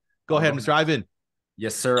goals? Go ahead, Mr. Ivan.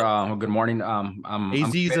 Yes, sir. Good morning.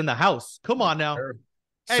 AZ's in the house. Come on now. Sure.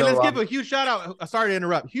 Hey, so, let's give a huge shout out. Sorry to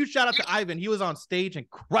interrupt. Huge shout out to Ivan. He was on stage and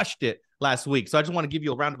crushed it last week. So I just want to give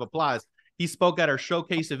you a round of applause. He spoke at our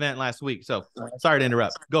showcase event last week. So sorry to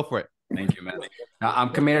interrupt. Go for it. Thank you, man. Now, I'm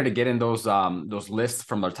committed to getting those lists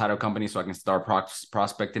from the title company so I can start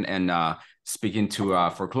prospecting and speaking to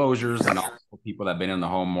foreclosures and also people that have been in the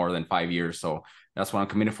home more than 5 years. So that's what I'm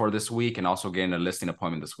committed for this week, and also getting a listing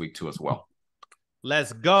appointment this week too as well.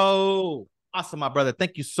 Let's go. Awesome, my brother.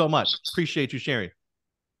 Thank you so much. Appreciate you sharing.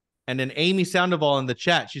 And then Amy Sandoval in the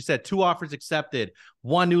chat, she said 2 offers accepted,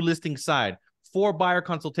 1 new listing side, 4 buyer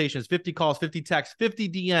consultations, 50 calls, 50 texts, 50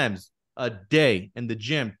 DMs a day in the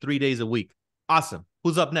gym 3 days a week. Awesome.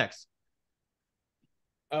 Who's up next?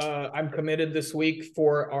 I'm committed this week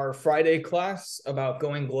for our Friday class about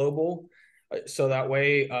going global. So that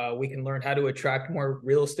way we can learn how to attract more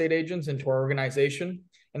real estate agents into our organization.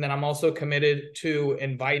 And then I'm also committed to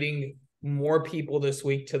inviting more people this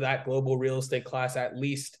week to that global real estate class, at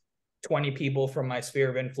least 20 people from my sphere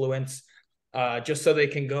of influence, just so they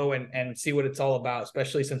can go and see what it's all about,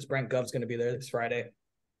 especially since Brent Gov's going to be there this Friday.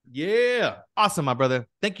 Yeah. Awesome, my brother.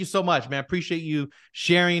 Thank you so much, man. Appreciate you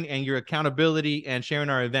sharing and your accountability and sharing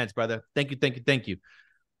our events, brother. Thank you.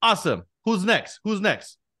 Awesome. Who's next? I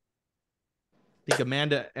think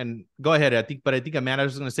Amanda, and go ahead. I think Amanda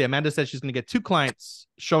was going to say, Amanda said she's going to get 2 clients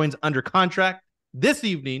showings under contract this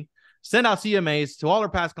evening, send out CMAs to all her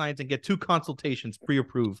past clients and get 2 consultations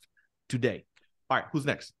pre-approved today. All right. Who's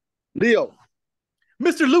next? Leo.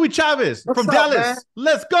 Mr. Louis Chavez from Dallas. Man?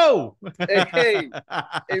 Let's go. Hey,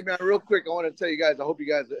 man, real quick, I want to tell you guys, I hope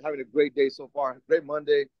you guys are having a great day so far. Great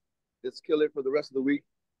Monday. Let's kill it for the rest of the week.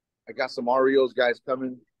 I got some REOs guys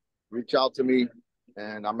coming. Reach out to me.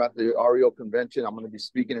 And I'm at the REO convention. I'm going to be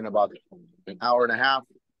speaking in about an hour and a half.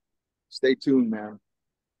 Stay tuned, man.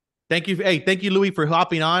 Thank you. Hey, thank you, Louis, for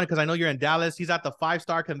hopping on, because I know you're in Dallas. He's at the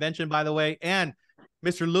 5-star convention, by the way. And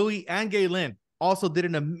Mr. Louis and Gaylin also did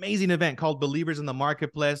an amazing event called Believers in the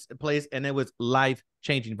Marketplace, and it was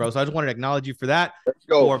life-changing, bro. So I just wanted to acknowledge you for that,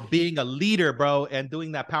 for being a leader, bro, and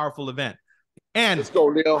doing that powerful event. And let's go,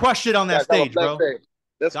 Leo. Crush it on that stage, bro.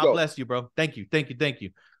 God bless you, bro. Thank you.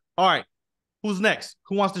 All right. Who's next?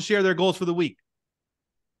 Who wants to share their goals for the week?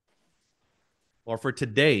 Or for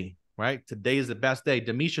today, right? Today is the best day.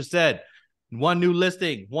 Demisha said 1 new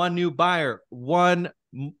listing, 1 new buyer, 1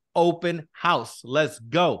 open house. Let's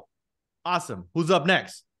go. Awesome. Who's up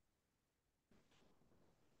next?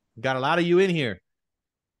 Got a lot of you in here.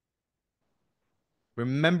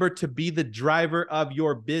 Remember to be the driver of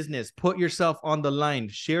your business. Put yourself on the line.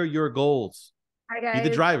 Share your goals. Hi, guys. Be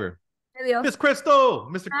the driver. Hey, Leo. Miss Crystal.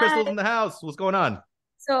 Mr. Crystal's in the house. What's going on?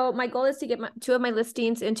 So my goal is to get 2 of my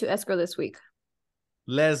listings into escrow this week.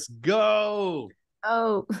 Let's go.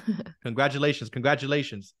 Oh. Congratulations.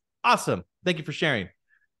 Awesome. Thank you for sharing.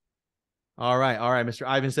 All right. Mr.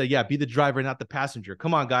 Ivan said, yeah, be the driver, not the passenger.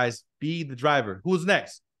 Come on, guys. Be the driver. Who's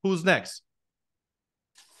next?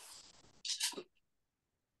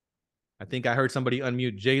 I think I heard somebody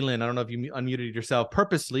unmute. Jalen, I don't know if you unmuted yourself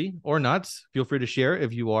purposely or not. Feel free to share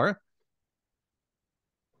if you are.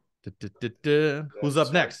 Who's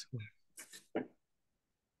up next?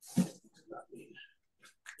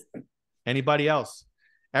 Anybody else?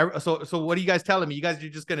 So what are you guys telling me? You guys are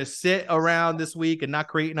just going to sit around this week and not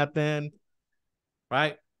create nothing?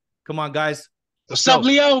 Right? Come on, guys. What's up,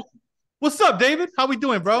 Leo? What's up, David? How we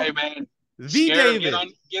doing, bro? Hey, man.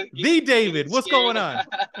 David. What's going on?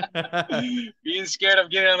 Being scared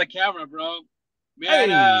of getting on the camera, bro.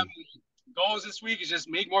 Man, goals this week is just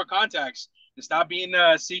make more contacts and stop being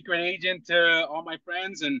a secret agent to all my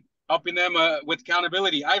friends and helping them with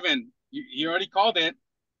accountability. Ivan, you already called it.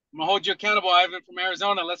 I'm gonna hold you accountable, Ivan from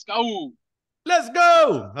Arizona. Let's go. Let's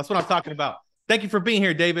go. That's what I'm talking about. Thank you for being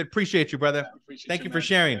here, David. Appreciate you, brother. Thank you for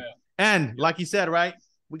sharing. Yeah. And like you said, right,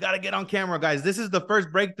 we got to get on camera, guys. This is the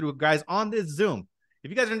first breakthrough, guys, on this Zoom. If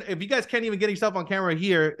you guys can't even get yourself on camera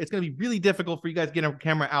here, it's going to be really difficult for you guys to get on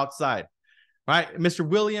camera outside. All right. Mr.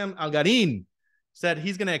 William Algarin said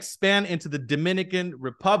he's going to expand into the Dominican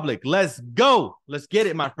Republic. Let's go. Let's get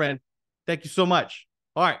it, my friend. Thank you so much.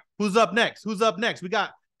 All right. Who's up next? Who's up next? We got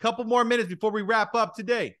a couple more minutes before we wrap up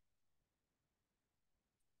today.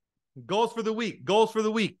 Goals for the week. Goals for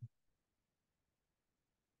the week.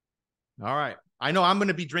 All right. I know I'm going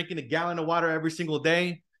to be drinking a gallon of water every single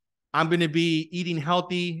day. I'm going to be eating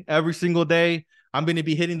healthy every single day. I'm going to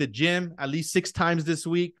be hitting the gym at least 6 times this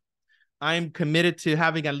week. I'm committed to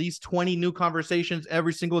having at least 20 new conversations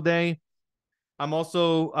every single day. I'm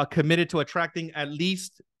also committed to attracting at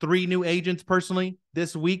least 3 new agents personally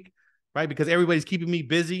this week, right? Because everybody's keeping me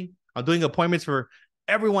busy. I'm doing appointments for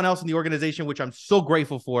everyone else in the organization, which I'm so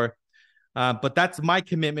grateful for. But that's my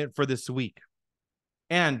commitment for this week.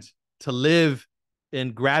 And to live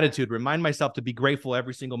in gratitude, remind myself to be grateful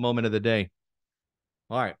every single moment of the day.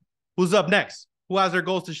 All right. Who's up next? Who has their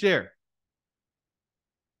goals to share?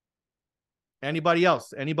 Anybody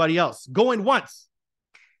else? Anybody else? Going once.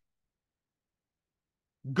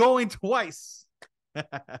 Going twice. All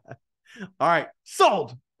right.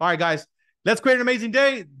 Sold. All right, guys. Let's create an amazing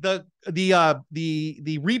day. The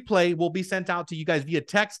replay will be sent out to you guys via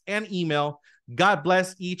text and email. God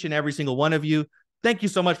bless each and every single one of you. Thank you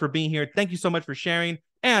so much for being here. Thank you so much for sharing.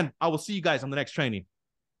 And I will see you guys on the next training.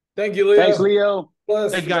 Thank you, Leo. Thanks, Leo.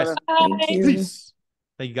 Thank you, guys. Thank you. Peace.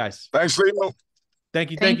 Thank you, guys. Thanks, Leo.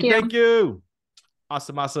 Thank you. Thank you. Thank you.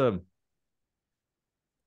 Awesome. Awesome.